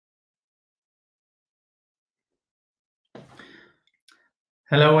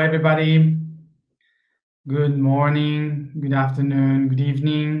Hello, everybody. Good morning, good afternoon, good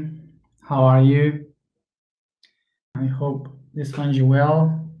evening. How are you? I hope this finds you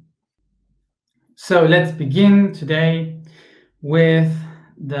well. So let's begin today with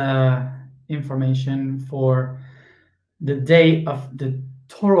the information for the day of the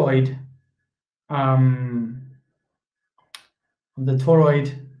Toroid,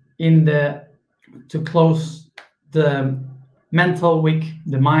 to close the mental week,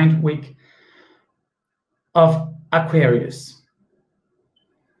 the mind week of Aquarius.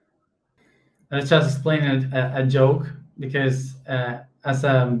 Let's just explain a joke, because as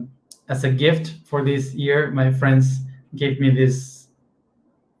a gift for this year, my friends gave me this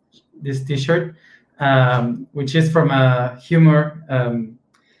T-shirt, which is from a humor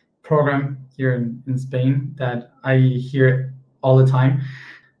program here in Spain that I hear all the time.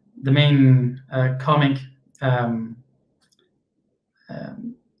 The main comic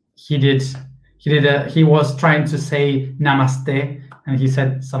he was trying to say namaste, and he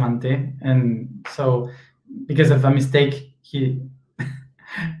said samante, and so because of a mistake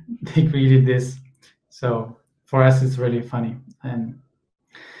they created this. So for us it's really funny, and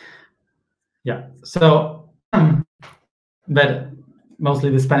yeah, so but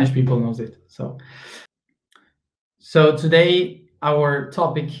mostly the Spanish people knows it. So today our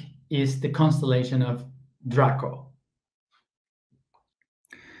topic is the constellation of Draco.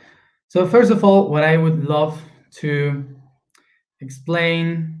 So first of all, what I would love to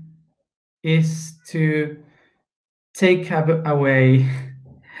explain is to take away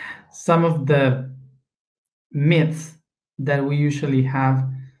some of the myths that we usually have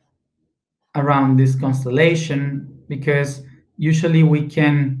around this constellation, because usually we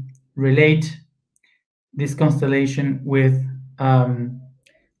can relate this constellation with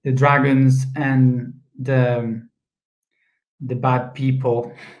the dragons and the bad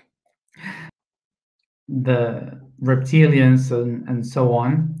people, the reptilians and so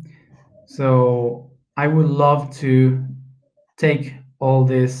on. So I would love to take all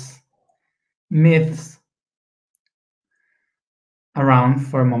these myths around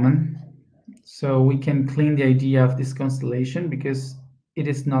for a moment, so we can clean the idea of this constellation, because it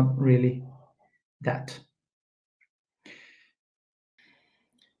is not really that.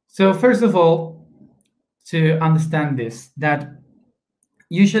 So first of all, to understand this, that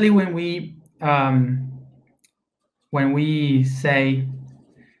usually when we say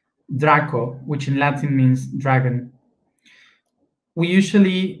Draco, which in Latin means dragon, we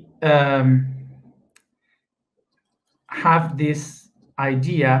usually have this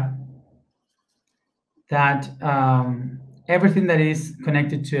idea that everything that is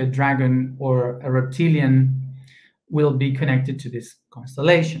connected to a dragon or a reptilian will be connected to this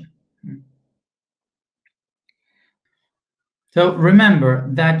constellation. So remember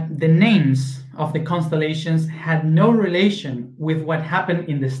that the names of the constellations had no relation with what happened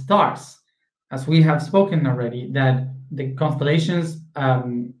in the stars. As we have spoken already, that the constellations,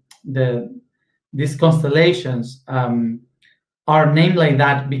 these constellations are named like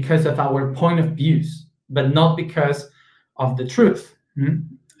that because of our point of views, but not because of the truth.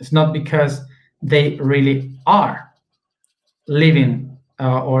 It's not because they really are living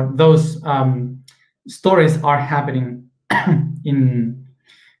or those stories are happening in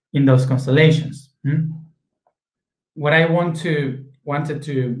those constellations. What I wanted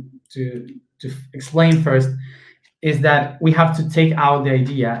to explain first is that we have to take out the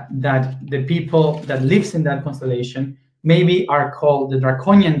idea that the people that lives in that constellation maybe are called the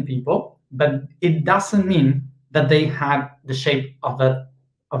draconian people, but it doesn't mean that they had the shape of a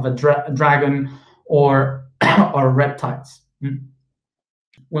dragon or reptiles.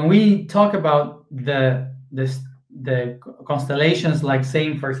 When we talk about the constellations, like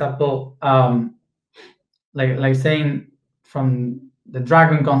saying, for example, like saying from the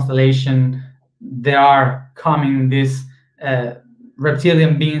dragon constellation, there are coming these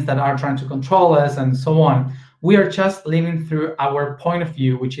reptilian beings that are trying to control us and so on. We are just living through our point of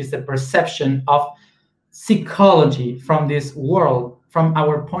view, which is the perception of psychology from this world, from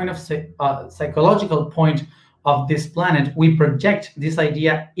our point of psychological point of this planet. We project this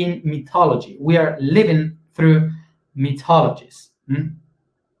idea in mythology. We are living through mythologies.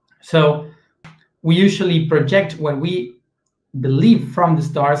 So we usually project what we believe from the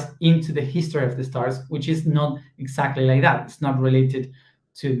stars into the history of the stars, which is not exactly like that. It's not related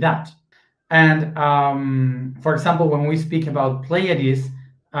to that. And for example, when we speak about Pleiades,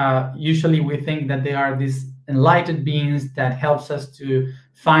 usually we think that they are these enlightened beings that helps us to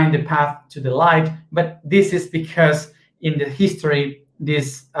find the path to the light. But this is because in the history,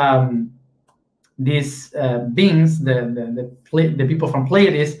 these these beings, the people from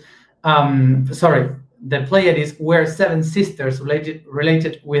Pleiades, the Pleiades were seven sisters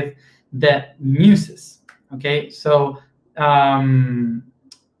related with the Muses. Okay, so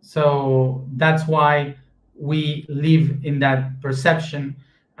that's why we live in that perception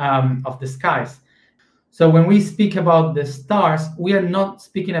of the skies. So when we speak about the stars, we are not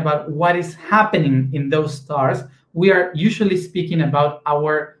speaking about what is happening in those stars. We are usually speaking about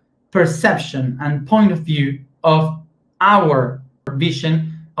our perception and point of view of our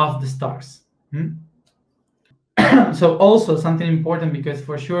vision of the stars. So also something important, because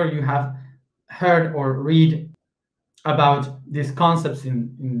for sure you have heard or read about these concepts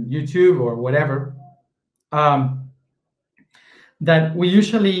in YouTube or whatever, that we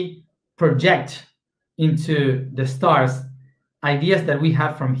usually project into the stars ideas that we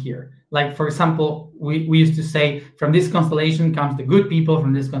have from here. Like, for example, we used to say, from this constellation comes the good people,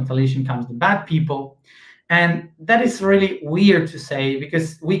 from this constellation comes the bad people. And that is really weird to say,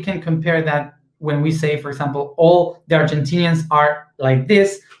 because we can compare that when we say, for example, all the Argentinians are like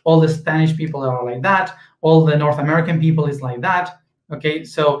this, all the Spanish people are like that, all the North American people is like that. Okay,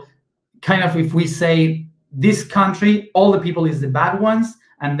 so kind of if we say this country, all the people is the bad ones,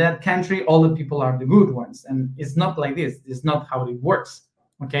 and that country, all the people are the good ones. And it's not like this. It's not how it works.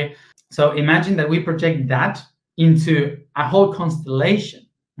 Okay, so imagine that we project that into a whole constellation,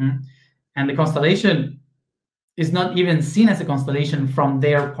 and the constellation is not even seen as a constellation from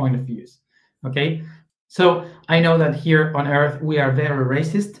their point of views. Okay, so I know that here on Earth we are very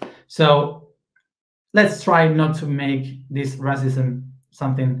racist, so let's try not to make this racism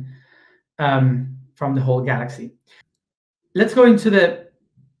something from the whole galaxy. Let's go into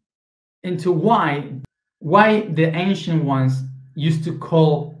why the ancient ones used to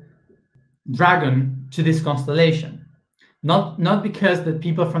call dragon to this constellation. Not because the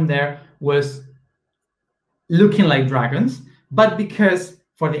people from there was looking like dragons, but because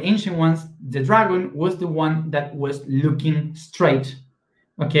for the ancient ones, the dragon was the one that was looking straight.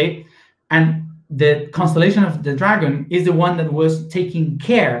 Okay, and the constellation of the dragon is the one that was taking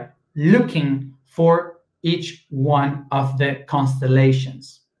care, looking for each one of the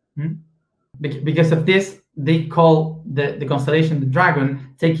constellations. Because of this, they call the constellation the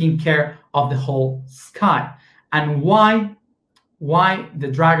dragon, taking care of the whole sky. And why the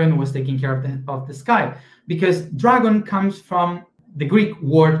dragon was taking care of the sky? Because dragon comes from the Greek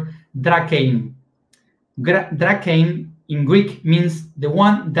word drakein. Drakein in Greek means the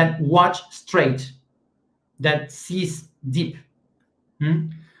one that watch straight, that sees deep.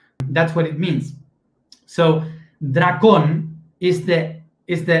 That's what it means. So drakon is the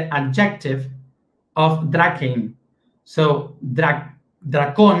adjective of drakein. So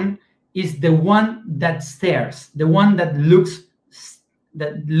drakon is the one that stares, the one that looks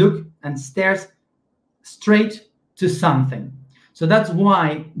and stares straight to something. So that's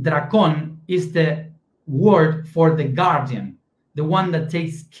why drakon is the word for the guardian, the one that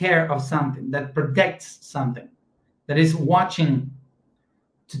takes care of something, that protects something, that is watching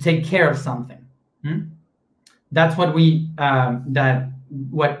to take care of something. That's what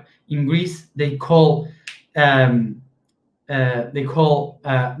what in Greece they call drakon,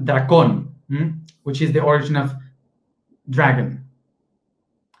 which is the origin of dragon.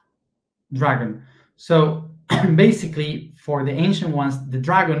 So basically, for the ancient ones, the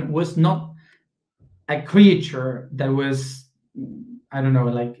dragon was not a creature that was, I don't know,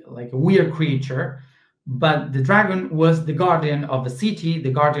 like a weird creature, but the dragon was the guardian of a city,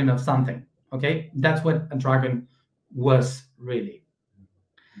 the guardian of something. Okay, that's what a dragon was really,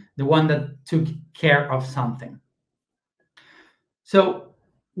 the one that took care of something. So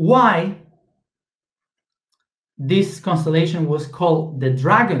why this constellation was called the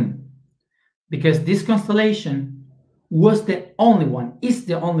dragon? Because this constellation was the only one, is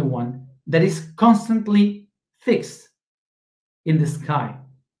the only one that is constantly fixed in the sky.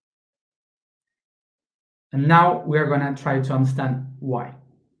 And now we are going to try to understand why.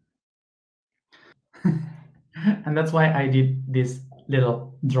 And that's why I did this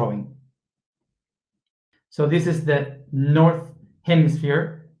little drawing. So this is the North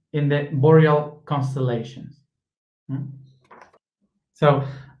Hemisphere in the boreal constellations. So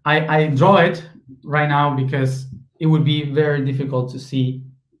I draw it right now because it would be very difficult to see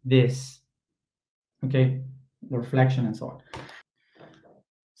this, okay, the reflection and so on.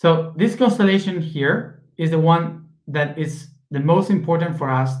 So this constellation here is the one that is the most important for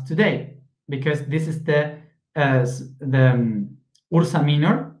us today, because this is the Ursa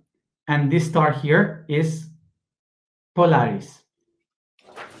Minor, and this star here is Polaris.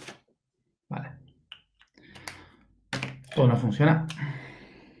 Vale. Todo no funciona.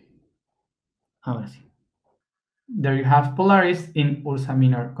 Ahora sí. There you have Polaris in Ursa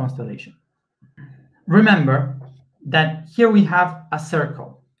Minor constellation. Remember that here we have a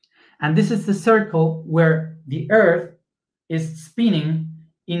circle, and this is the circle where the Earth is spinning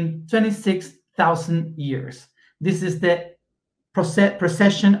in 26,000 years. This is the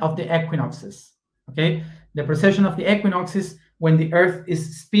precession of the equinoxes. Okay, the precession of the equinoxes, when the Earth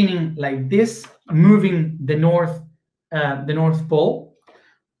is spinning like this, moving the North Pole.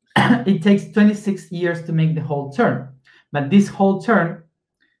 It takes 26 years to make the whole turn, but this whole turn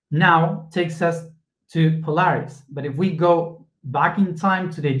now takes us to Polaris. But if we go back in time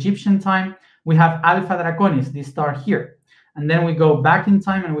to the Egyptian time, we have Alpha Draconis, this star here. And then we go back in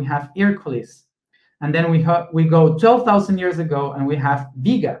time and we have Hercules. And then we go 12,000 years ago and we have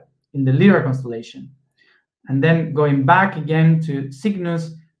Vega in the Lyra constellation. And then going back again to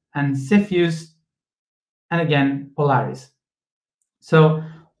Cygnus and Cepheus, and again Polaris. So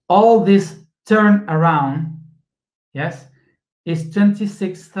all this turn around, yes, is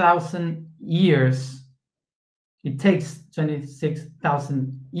 26,000 years. It takes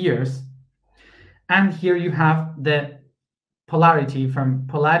 26,000 years. And here you have the polarity from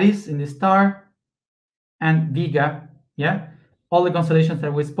Polaris in the star and Vega, yeah, all the constellations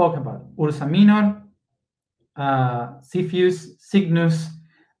that we spoke about: Ursa Minor, Cepheus, Cygnus,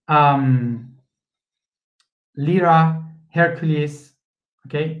 Lyra, Hercules,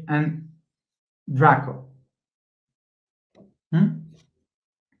 okay, and Draco.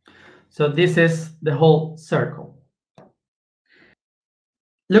 So this is the whole circle.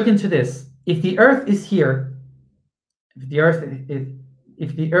 Look into this. If the Earth is here, if the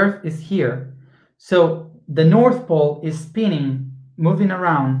Earth is here, so the North Pole is spinning, moving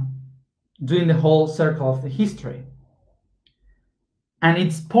around, doing the whole circle of the history, and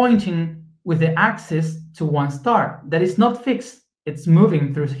it's pointing with the axis to one star that is not fixed. It's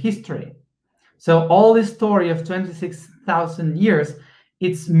moving through history. So all this story of 26,000 years,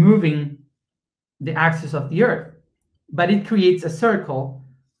 it's moving the axis of the Earth, but it creates a circle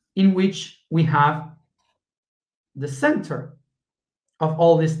in which we have the center of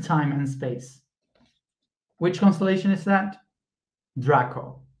all this time and space. Which constellation is that?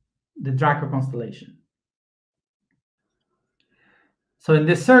 Draco, the Draco constellation. So in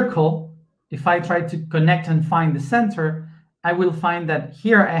this circle, if I try to connect and find the center, I will find that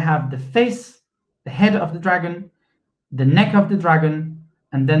here I have the face, the head of the dragon, the neck of the dragon,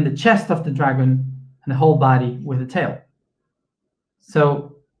 and then the chest of the dragon, and the whole body with a tail.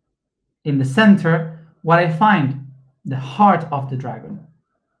 So in the center, what I find? The heart of the dragon.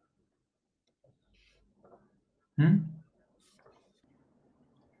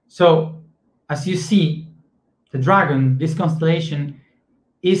 So as you see, the dragon, this constellation,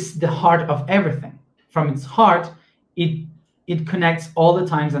 is the heart of everything. From its heart, it connects all the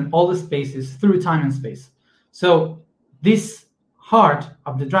times and all the spaces through time and space. So this heart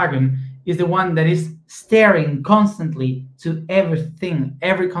of the dragon is the one that is staring constantly to everything,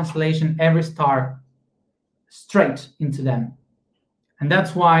 every constellation, every star, straight into them. And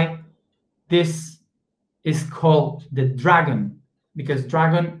that's why this is called the dragon, because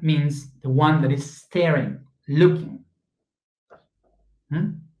dragon means the one that is staring, looking.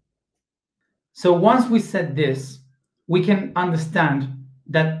 So once we said this, we can understand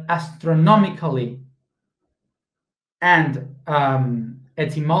that astronomically and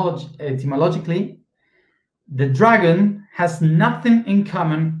etymologically, the dragon has nothing in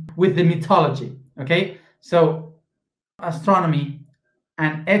common with the mythology. Okay, so astronomy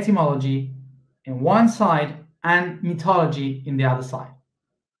and etymology in one side and mythology in the other side.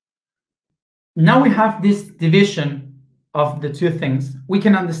 Now we have this division of the two things. We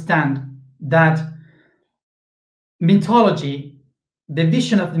can understand that mythology, the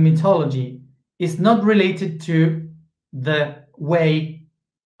vision of the mythology, is not related to the way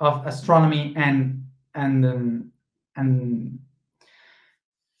of astronomy and the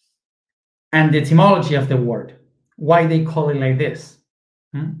etymology of the word, why they call it like this.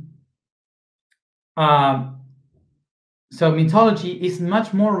 So mythology is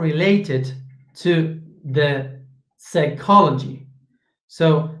much more related to the psychology.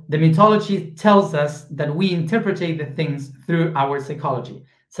 So the mythology tells us that we interpret the things through our psychology.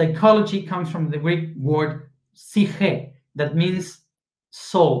 Psychology comes from the Greek word psyche, that means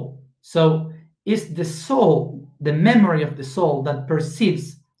soul. So it's the soul, the memory of the soul, that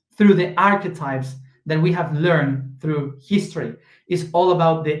perceives through the archetypes that we have learned through history. It's all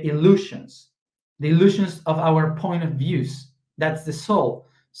about the illusions of our point of views. That's the soul.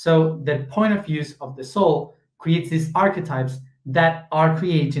 So the point of views of the soul creates these archetypes that are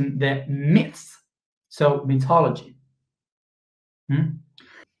creating the myths. So mythology.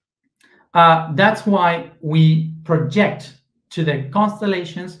 That's why we project to the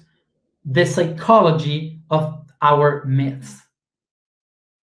constellations the psychology of our myths.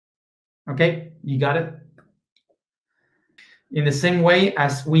 Okay, you got it? In the same way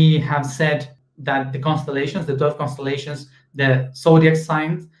as we have said that the constellations, the 12 constellations, the zodiac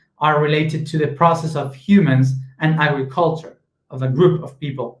signs, are related to the process of humans and agriculture, of a group of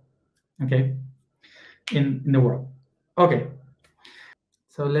people, okay, in the world. Okay,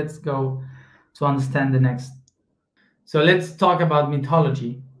 so let's go to understand the next. So let's talk about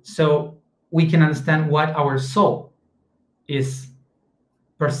mythology, so we can understand what our soul is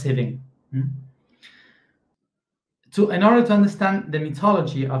perceiving. In order to understand the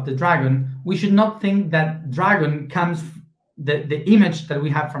mythology of the dragon, we should not think that dragon comes, the image that we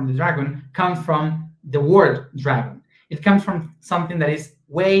have from the dragon comes from the word dragon. It comes from something that is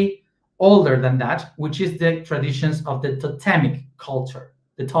way older than that, which is the traditions of the totemic culture,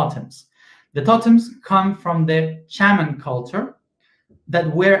 the totems. The totems come from the shaman culture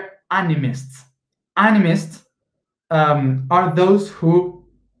that were animists. Animists are those who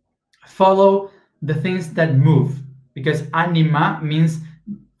follow the things that move, because anima means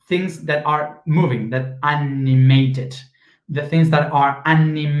things that are moving, that animated, the things that are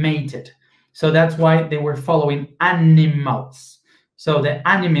animated. So that's why they were following animals. So the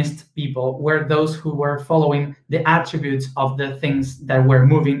animist people were those who were following the attributes of the things that were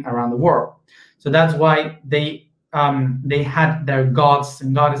moving around the world. So that's why they had their gods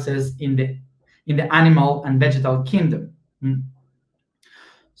and goddesses in the animal and vegetal kingdom.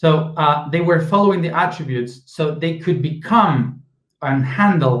 So they were following the attributes, so they could become and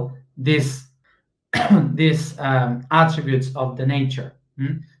handle these attributes of the nature.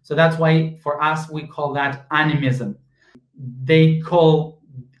 So that's why for us we call that animism. They call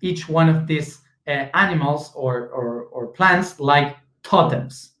each one of these animals or plants like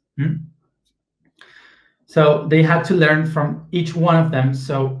totems. So they had to learn from each one of them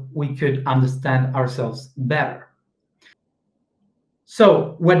so we could understand ourselves better.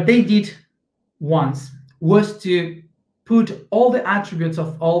 So what they did once was to put all the attributes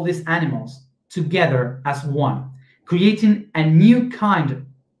of all these animals together as one, creating a new kind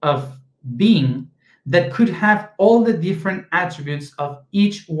of being that could have all the different attributes of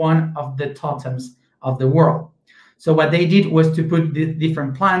each one of the totems of the world. So what they did was to put the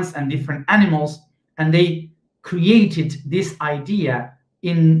different plants and different animals, and they created this idea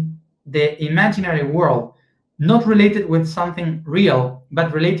in the imaginary world, not related with something real,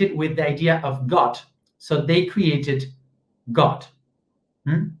 but related with the idea of God. So they created God.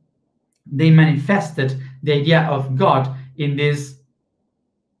 They manifested the idea of God in this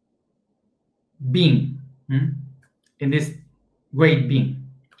being, in this great being.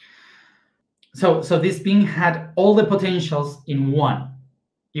 So this being had all the potentials in one.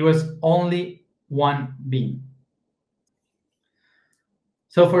 It was only one being.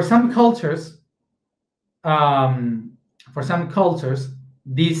 So for some cultures,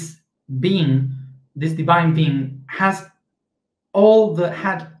 this being, this divine being, had all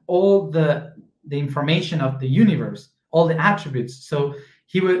the information of the universe, all the attributes. So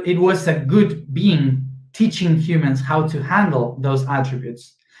it was a good being teaching humans how to handle those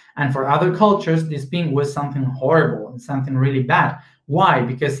attributes. And for other cultures, this being was something horrible and something really bad. Why?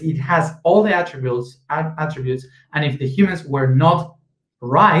 Because it has all the attributes, and if the humans were not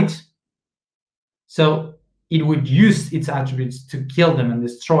right, so it would use its attributes to kill them and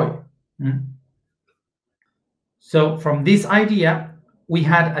destroy. So from this idea, we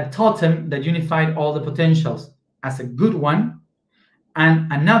had a totem that unified all the potentials as a good one,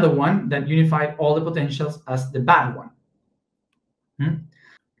 and another one that unified all the potentials as the bad one.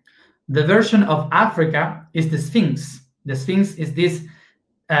 The version of Africa is the Sphinx. The Sphinx is this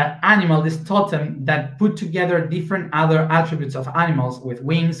animal, this totem that put together different other attributes of animals, with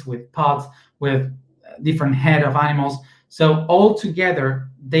wings, with paws, with different head of animals. So all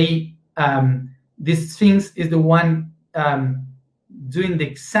together, this Sphinx is the one doing the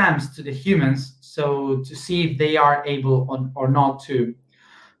exams to the humans, so to see if they are able or not to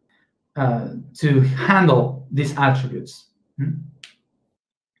handle these attributes.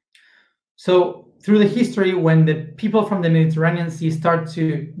 So through the history, when the people from the Mediterranean Sea start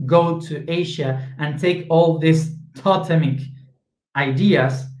to go to Asia and take all these totemic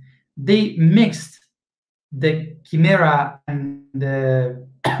ideas, they mixed the chimera and the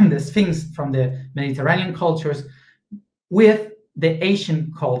Sphinx from the Mediterranean cultures with the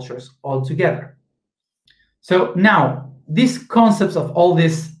Asian cultures altogether. So now, these concepts of all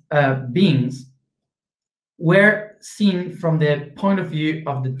these beings were seen from the point of view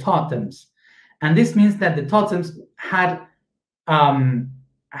of the totems. And this means that the totems had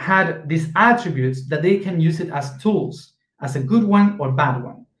had these attributes that they can use it as tools, as a good one or bad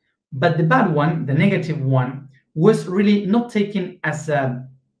one. But the bad one, the negative one, was really not taken as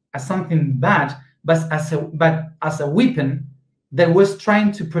something bad, but as a weapon that was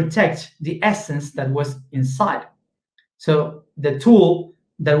trying to protect the essence that was inside. So the tool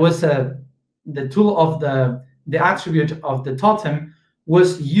that was the tool of the attribute of the totem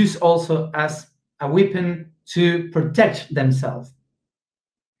was used also as a weapon to protect themselves.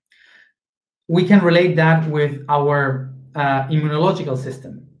 We can relate that with our immunological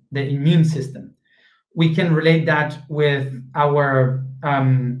system, the immune system. We can relate that with our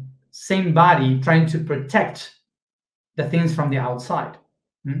same body trying to protect the things from the outside.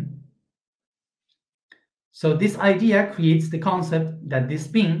 So this idea creates the concept that this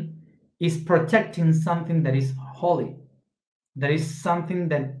being is protecting something that is holy. That is something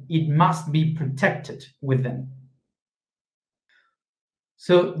that it must be protected within.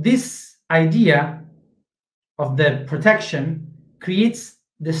 So this idea of the protection creates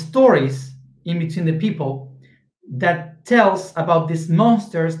the stories in between the people that tells about these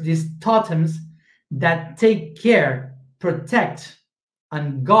monsters, these totems that take care, protect,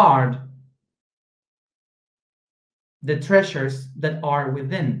 and guard the treasures that are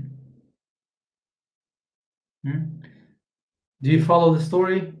within. Do you follow the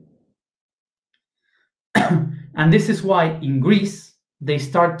story? And this is why in Greece they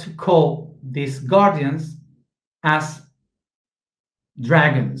start to call these guardians as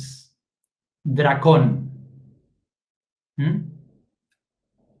dragons, drakon.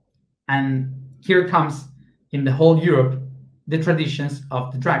 And here comes in the whole Europe the traditions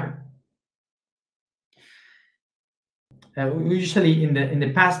of the dragon. Usually in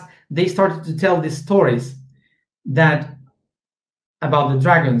the past they started to tell these stories that about the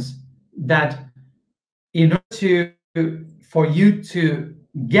dragons, that in order for you to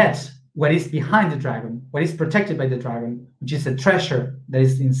get what is behind the dragon, what is protected by the dragon, which is a treasure that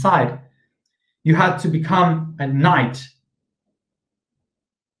is inside, you had to become a knight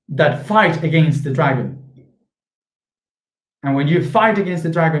that fight against the dragon. And when you fight against the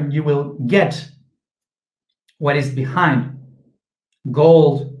dragon, you will get what is behind: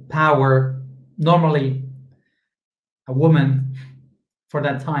 gold, power, normally a woman for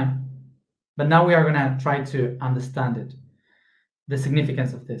that time. But now we are going to try to understand it, the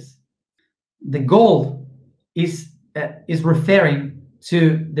significance of this. The gold is referring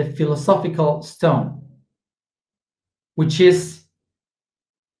to the philosophical stone, which is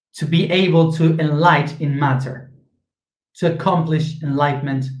to be able to enlighten in matter, to accomplish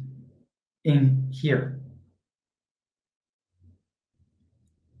enlightenment in here.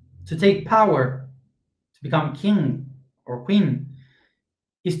 To take power, to become king or queen,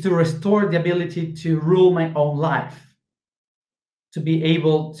 is to restore the ability to rule my own life, to be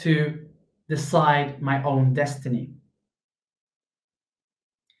able to decide my own destiny.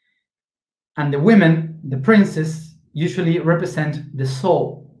 And the women, the princes, usually represent the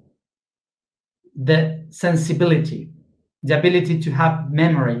soul, the sensibility, the ability to have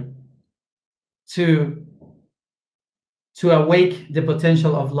memory, to awake the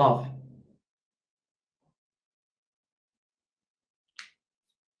potential of love.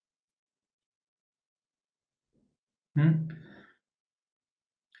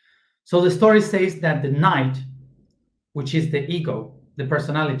 So the story says that the knight, which is the ego, the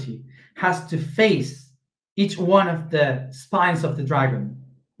personality, has to face each one of the spines of the dragon,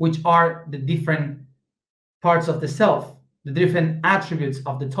 which are the different parts of the self, the different attributes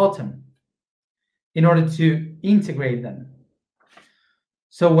of the totem, in order to integrate them.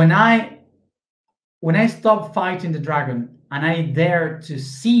 So when I stop fighting the dragon and I dare to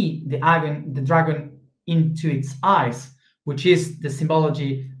see the dragon into its eyes, which is the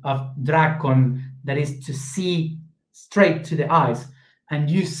symbology of drakon, that is to see straight to the eyes, and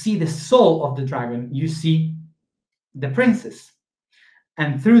you see the soul of the dragon, you see the princess.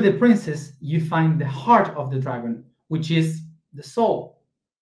 And through the princess, you find the heart of the dragon, which is the soul.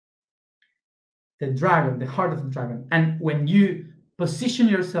 The dragon, the heart of the dragon. And when you position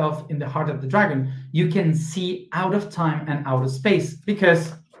yourself in the heart of the dragon, you can see out of time and out of space,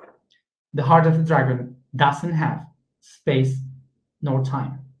 because the heart of the dragon doesn't have space nor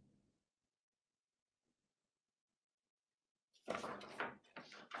time.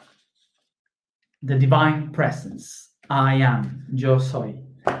 The divine presence, I am, yo soy,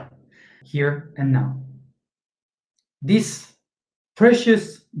 here and now. This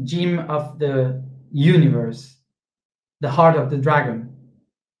precious gem of the universe, the heart of the dragon,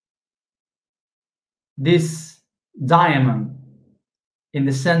 this diamond in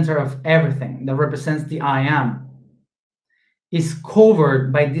the center of everything that represents the I am, is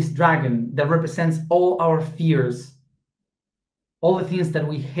covered by this dragon that represents all our fears, all the things that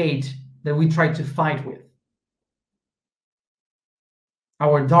we hate, that we try to fight with,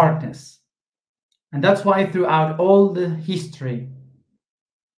 our darkness. And that's why throughout all the history,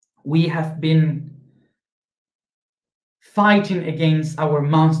 we have been fighting against our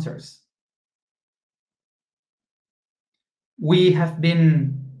monsters. We have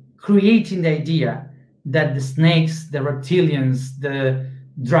been creating the idea that the snakes, the reptilians, the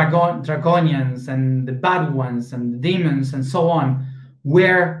dragonians, and the bad ones, and the demons, and so on,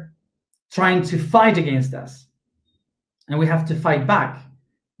 were trying to fight against us. And we have to fight back.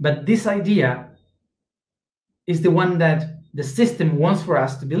 But this idea is the one that the system wants for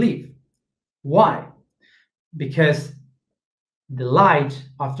us to believe. Why? Because the light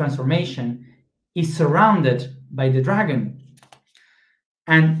of transformation is surrounded by the dragon.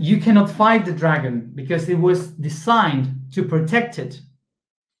 And you cannot fight the dragon because it was designed to protect it.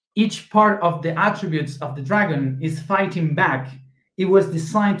 Each part of the attributes of the dragon is fighting back. It was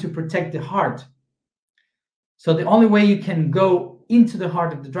designed to protect the heart. So the only way you can go into the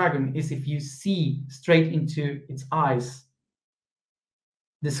heart of the dragon is if you see straight into its eyes,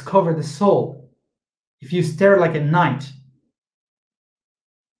 discover the soul. If you stare like a knight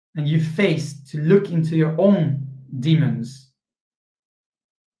and you face to look into your own demons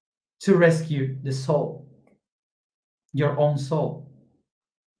to rescue the soul, your own soul.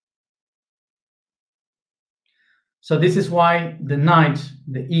 So this is why the knight,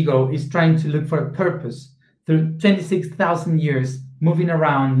 the ego, is trying to look for a purpose through 26,000 years, moving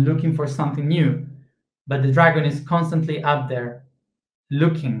around, looking for something new. But the dragon is constantly up there,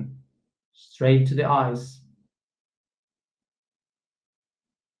 looking straight to the eyes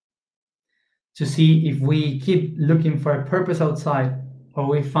to see if we keep looking for a purpose outside or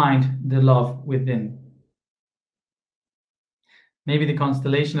we find the love within. Maybe the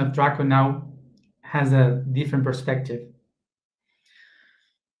constellation of Draco now has a different perspective.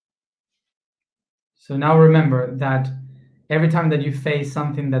 So now remember that every time that you face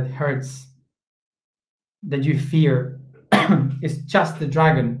something that hurts, that you fear, it's just the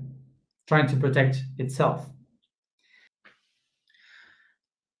dragon trying to protect itself.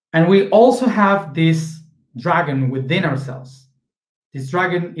 And we also have this dragon within ourselves. This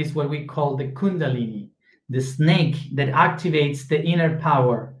dragon is what we call the Kundalini, the snake that activates the inner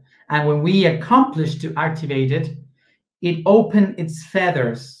power. And when we accomplish to activate it, it opens its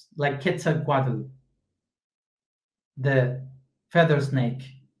feathers like Quetzalcoatl, the feather snake.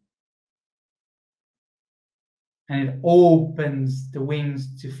 And it opens the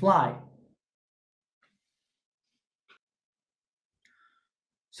wings to fly.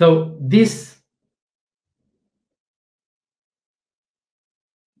 So this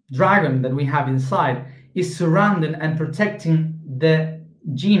dragon that we have inside is surrounding and protecting the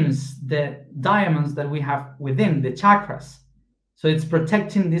gems, the diamonds that we have within the chakras. So it's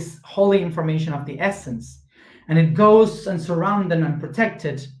protecting this holy information of the essence, and it goes and surrounds them and protect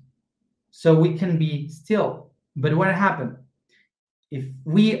it so we can be still. But what happened? If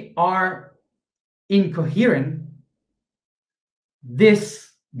we are incoherent,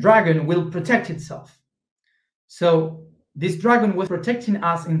 this dragon will protect itself. So this dragon was protecting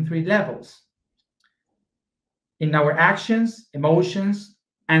us in 3 levels: in our actions, emotions,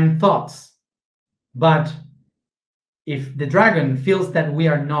 and thoughts. But if the dragon feels that we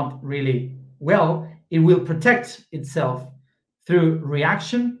are not really well, it will protect itself through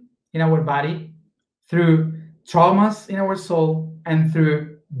reaction in our body, through traumas in our soul, and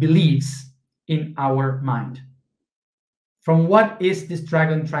through beliefs in our mind. From what is this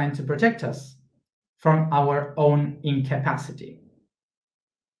dragon trying to protect us? From our own incapacity.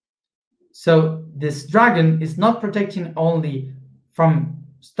 So this dragon is not protecting only from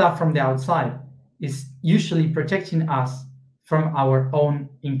stuff from the outside, it's usually protecting us from our own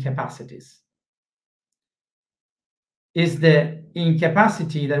incapacities. It's the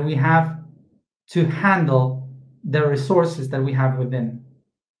incapacity that we have to handle the resources that we have within.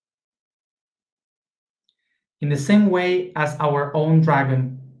 In the same way as our own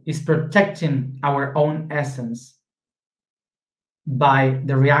dragon is protecting our own essence by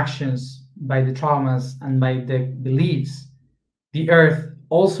the reactions, by the traumas, and by the beliefs, the earth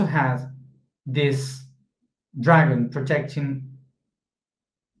also has this dragon protecting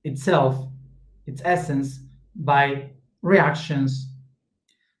itself, its essence, by reactions,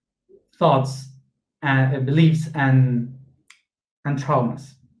 thoughts, beliefs, and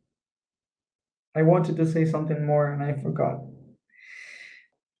traumas. I wanted to say something more and I forgot.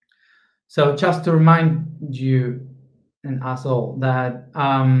 So just to remind you and us all that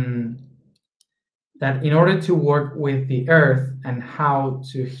that in order to work with the Earth and how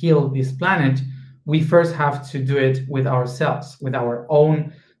to heal this planet, we first have to do it with ourselves, with our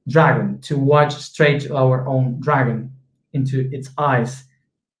own dragon, to watch straight to our own dragon, into its eyes,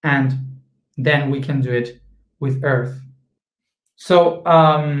 and then we can do it with Earth. So,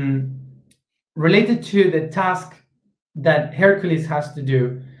 related to the task that Hercules has to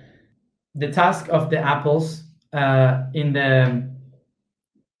do, the task of the apples in the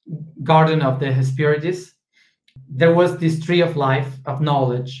garden of the Hesperides, there was this tree of life, of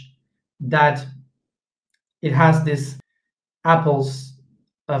knowledge, that it has these apples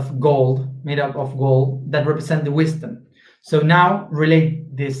of gold, made up of gold, that represent the wisdom. So now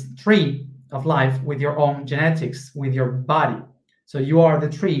relate this tree of life with your own genetics, with your body. So you are the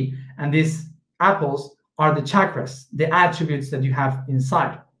tree, and these apples are the chakras, the attributes that you have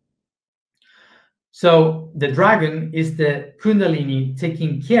inside. So the dragon is the Kundalini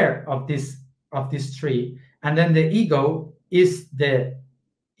taking care of this tree, and then the ego is the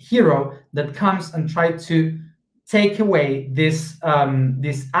hero that comes and tries to take away these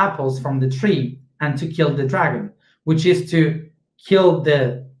apples from the tree and to kill the dragon, which is to kill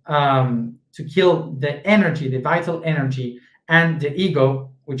the energy, the vital energy, and the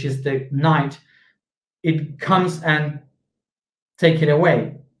ego, which is the knight. It comes and take it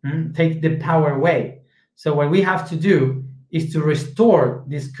away, take the power away. So what we have to do is to restore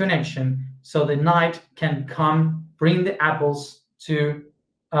this connection, so the knight can come, bring the apples to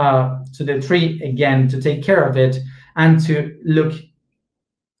the tree again, to take care of it and to look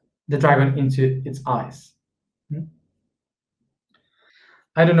the dragon into its eyes.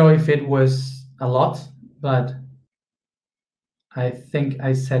 I don't know if it was a lot, but I think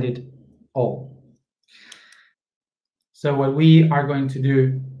I said it all. So what we are going to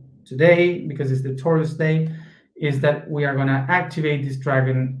do today, because it's the Taurus day, is that we are going to activate this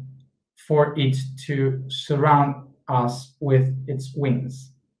dragon for it to surround us with its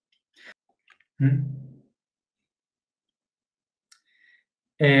wings.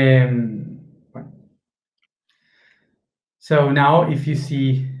 So now if you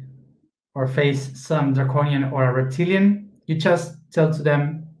see or face some draconian or a reptilian, you just tell to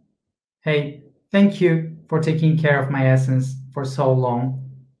them, hey, thank you for taking care of my essence for so long.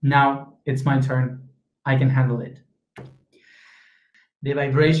 Now it's my turn. I can handle it. The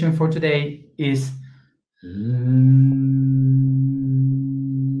vibration for today is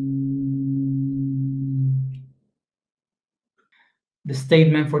the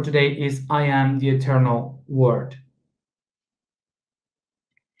statement for today is, I am the eternal word.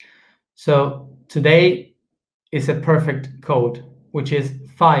 So today is a perfect code, which is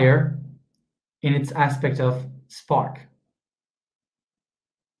fire in its aspect of spark.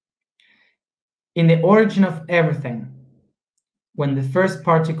 In the origin of everything, when the first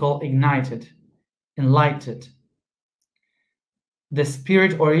particle ignited and lighted, the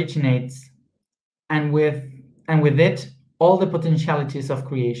spirit originates, and with it all the potentialities of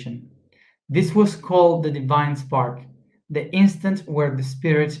creation. This was called the divine spark, the instant where the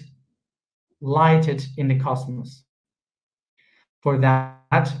spirit lighted in the cosmos. For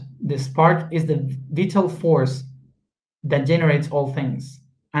that, the spark is the vital force that generates all things,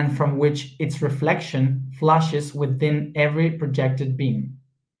 and from which its reflection flashes within every projected beam.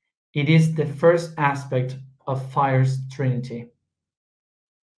 It is the first aspect of fire's trinity.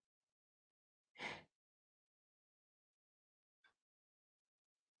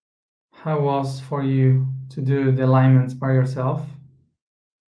 How was for you to do the alignments by yourself?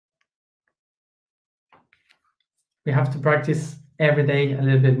 We have to practice every day a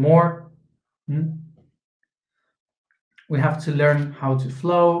little bit more. We have to learn how to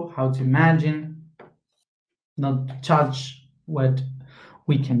flow, how to imagine, not judge what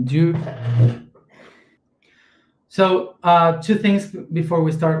we can do. So two things before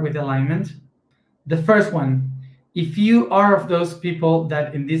we start with alignment. The first one, if you are of those people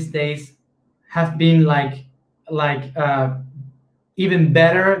that in these days have been like even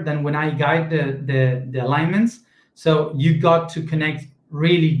better than when I guide the alignments, so you got to connect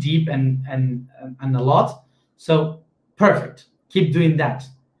really deep and a lot. So perfect, keep doing that.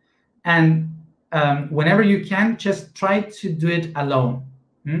 And whenever you can, just try to do it alone.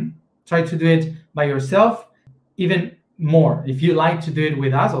 Try to do it by yourself, even more. If you like to do it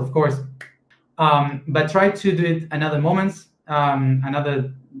with us, of course, but try to do it another moments,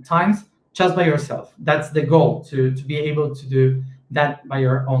 another times, just by yourself. That's the goal, to be able to do that by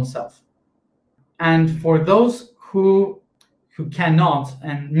your own self. And for those who cannot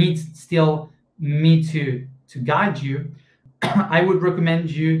and need still me to guide you, I would recommend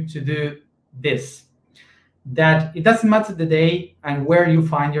you to do this. That it doesn't matter the day and where you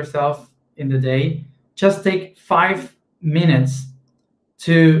find yourself in the day, just take 5 minutes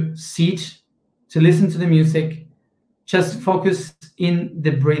to sit, to listen to the music, just focus in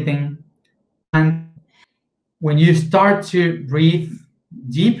the breathing. And when you start to breathe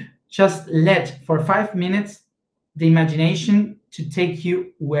deep, just let for 5 minutes the imagination to take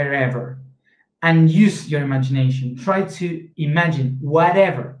you wherever, and use your imagination. Try to imagine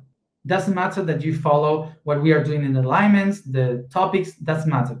whatever. Doesn't matter that you follow what we are doing in the alignments, the topics, doesn't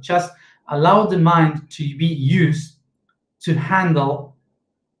matter. Just allow the mind to be used to handle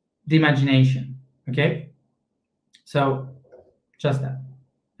the imagination. Okay? So just that,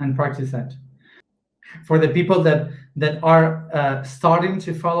 and practice that. For the people that are starting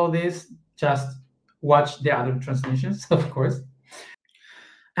to follow this, just watch the other translations, of course.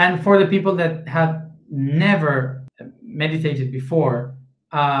 And for the people that have never meditated before,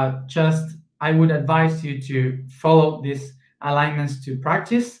 just I would advise you to follow these alignments to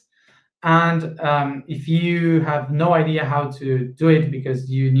practice. And if you have no idea how to do it because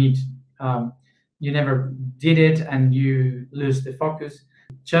you never did it and you lose the focus,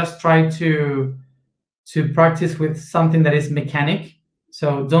 just try to practice with something that is mechanic.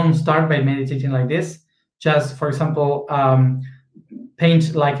 So don't start by meditating like this. Just, for example,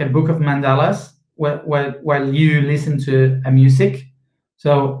 paint like a book of mandalas while you listen to a music.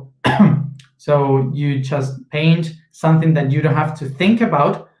 So so you just paint something that you don't have to think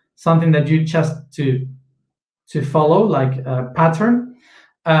about, something that you just to follow, like a pattern.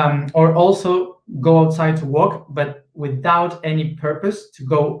 Or also go outside to walk, but without any purpose to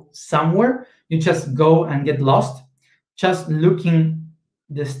go somewhere. You just go and get lost, just looking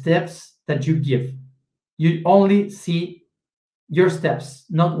the steps that you give. You only see your steps,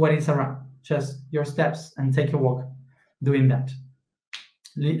 not what is around, just your steps, and take a walk doing that,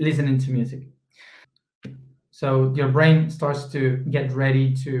 listening to music. So your brain starts to get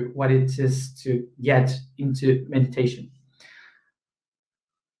ready to what it is to get into meditation.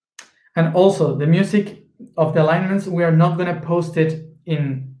 And also the music of the alignments, we are not going to post it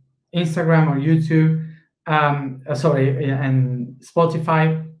in Instagram or YouTube, and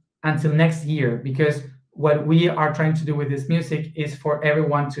Spotify until next year, because what we are trying to do with this music is for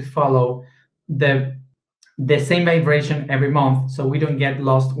everyone to follow the same vibration every month, so we don't get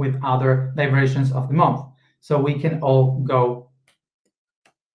lost with other vibrations of the month, so we can all go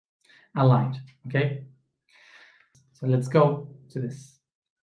aligned. Okay, so let's go to this.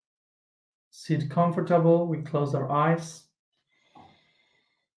 Sit comfortable, we close our eyes.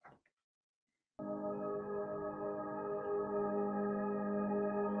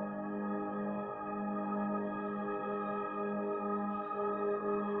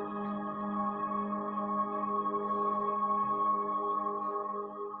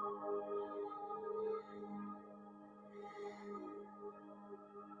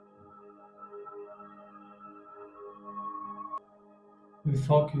 We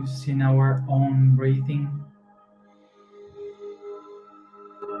focus in our own breathing.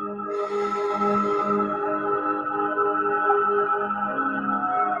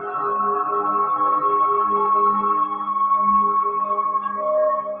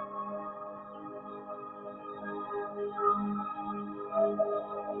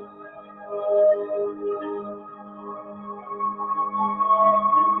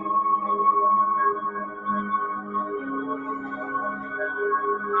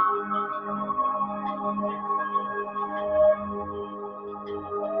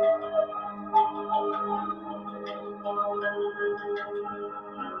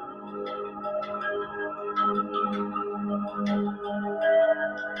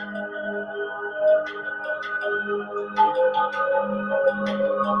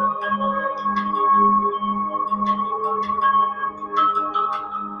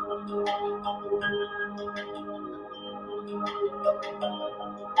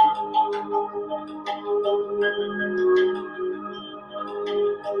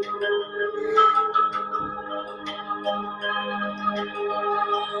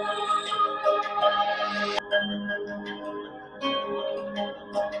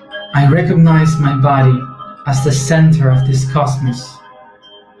 I recognize my body as the center of this cosmos.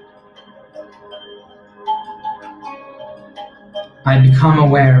 I become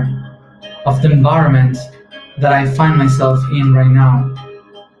aware of the environment that I find myself in right now.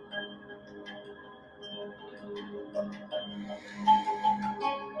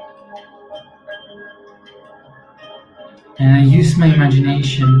 And I use my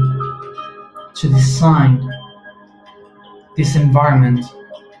imagination to design this environment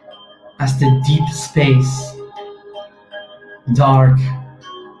as the deep space, dark,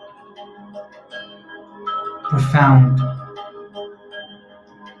 profound,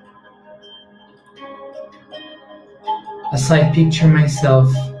 as I picture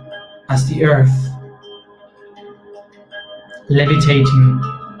myself as the earth, levitating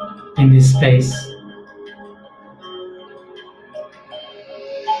in this space.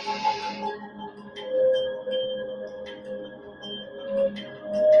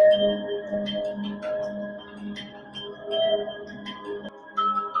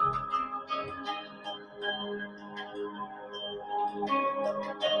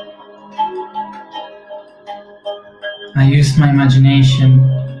 I use my imagination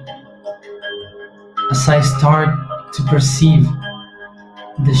as I start to perceive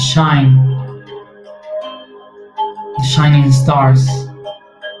the shining stars,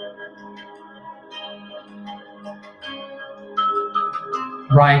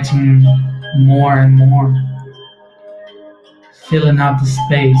 brightening more and more, filling up the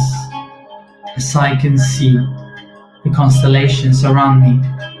space as I can see the constellations around me.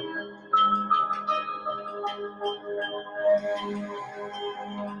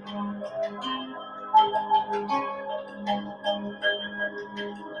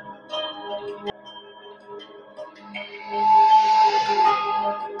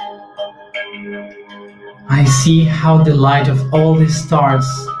 I see how the light of all these stars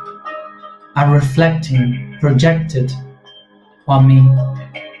are reflecting, projected on me.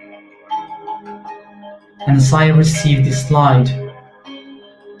 And as I receive this light,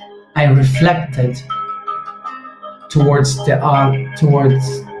 I reflect it towards the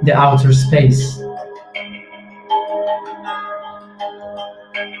outer space.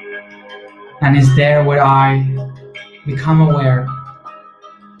 And it's there where I become aware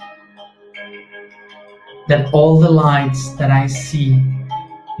that all the lights that I see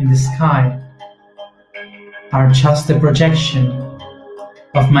in the sky are just a projection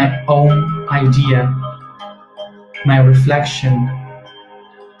of my own idea, my reflection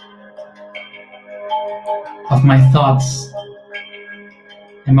of my thoughts,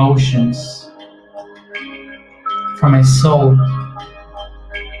 emotions, from my soul,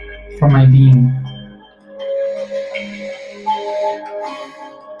 from my being.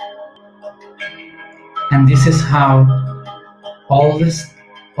 And this is how all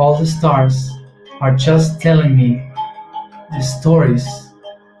the stars are just telling me the stories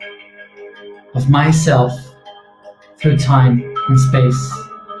of myself through time and space.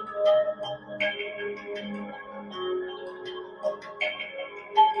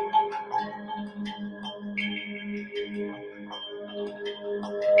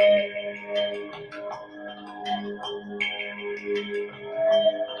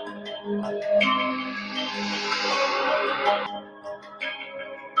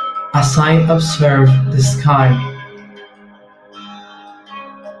 As I observe the sky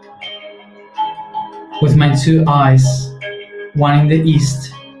with my two eyes, one in the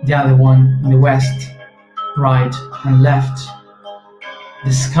east, the other one in the west, right and left,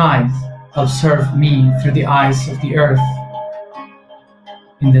 the sky observes me through the eyes of the earth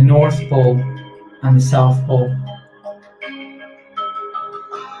in the North Pole and the South Pole.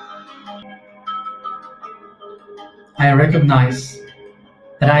 I recognize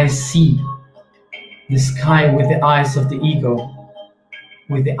that I see the sky with the eyes of the ego,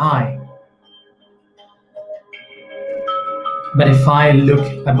 with the eye. But if I look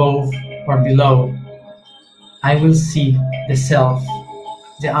above or below, I will see the self,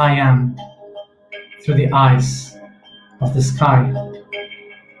 the I am, through the eyes of the sky,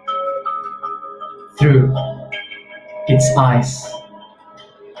 through its eyes.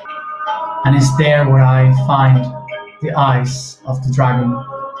 And it's there where I find the eyes of the dragon.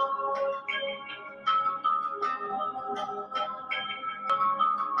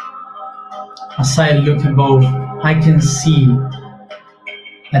 As I look above, I can see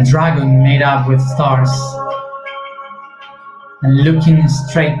a dragon made up with stars, and looking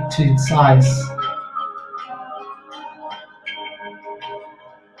straight to its eyes,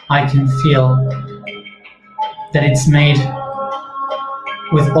 I can feel that it's made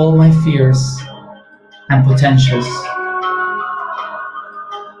with all my fears and potentials.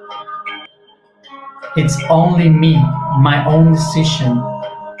 It's only me, my own decision,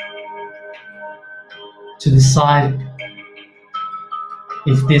 to decide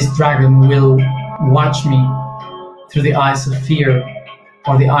if this dragon will watch me through the eyes of fear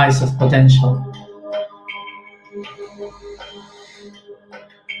or the eyes of potential.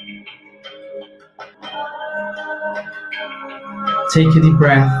 Take a deep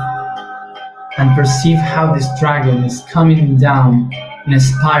breath and perceive how this dragon is coming down in a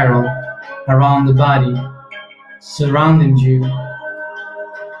spiral around the body, surrounding you,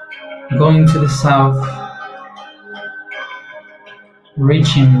 going to the south,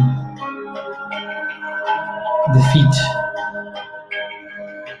 reaching the feet,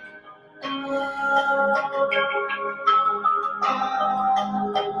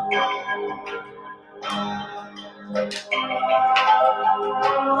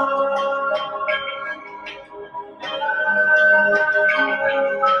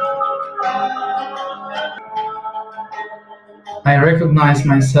 I recognize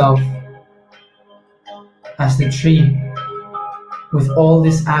myself as the tree with all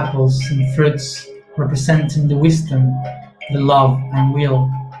these apples and fruits representing the wisdom, the love and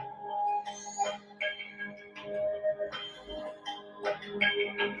will.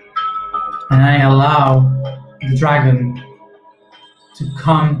 And I allow the dragon to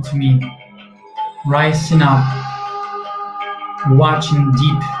come to me, rising up, watching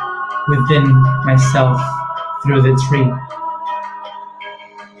deep within myself through the tree.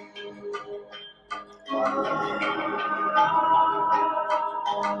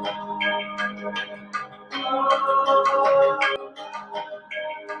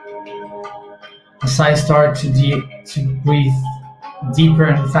 As I start to breathe deeper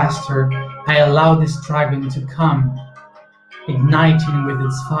and faster, I allow this dragon to come, igniting with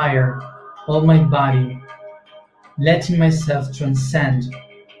its fire all my body, letting myself transcend,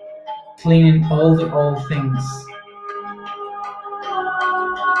 cleaning all the old things,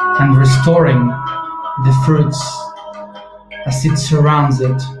 and restoring the fruits as it surrounds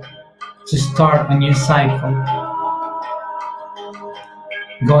it to start a new cycle,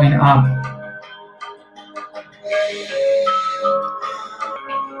 going up.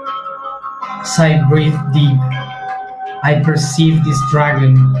 As I breathe deep, I perceive this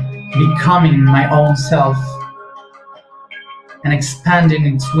dragon becoming my own self and expanding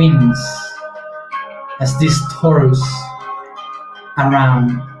its wings as this torus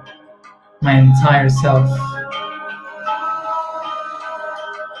around my entire self.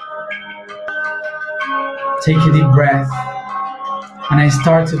 Take a deep breath, and I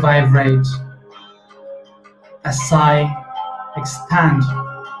start to vibrate as I expand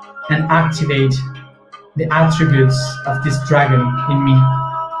and activate the attributes of this dragon in me.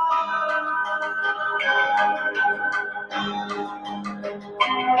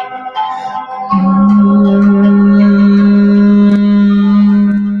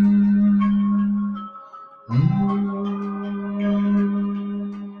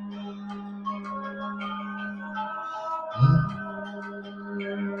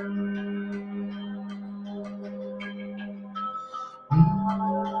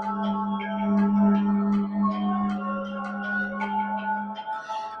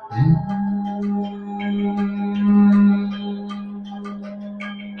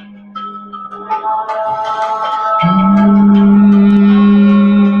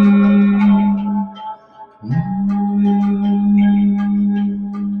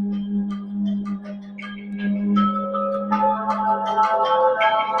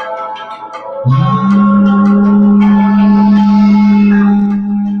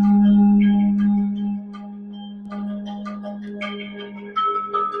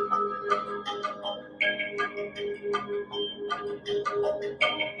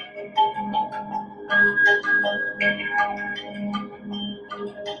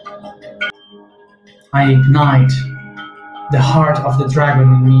 I ignite the heart of the dragon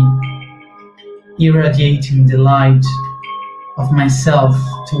in me, irradiating the light of myself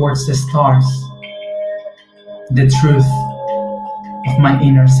towards the stars, the truth of my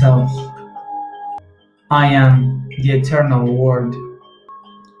inner self. I am the eternal word.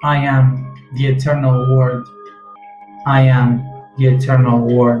 I am the eternal word. I am the eternal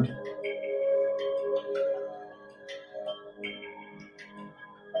word.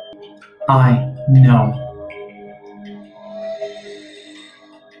 I know.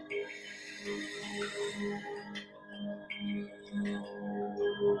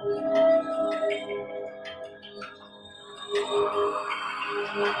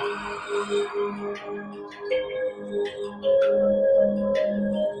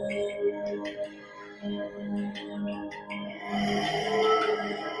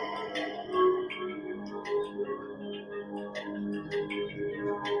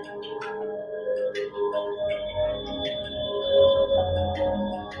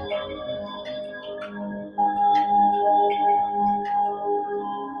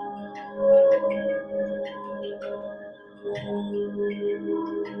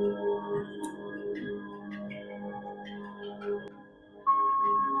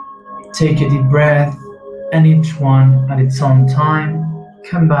 Take a deep breath, and each one at its own time,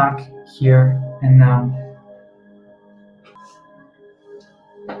 come back here and now.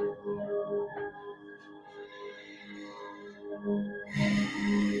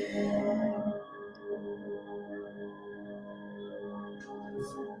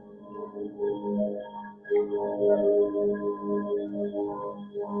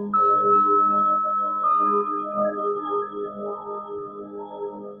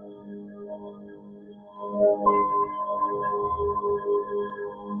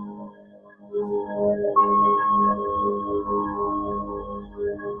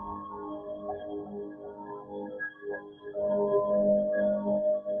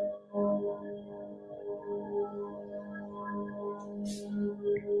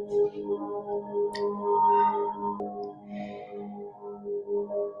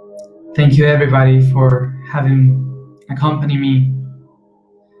 Thank you everybody for having accompanied me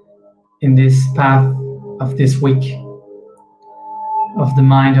in this path of this week of the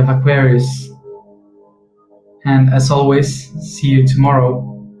mind of Aquarius. And as always, see you tomorrow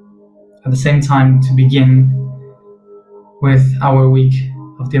at the same time to begin with our week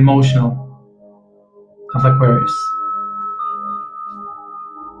of the emotional of Aquarius.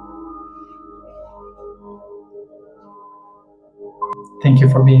 Thank you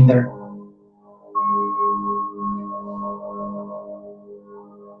for being there.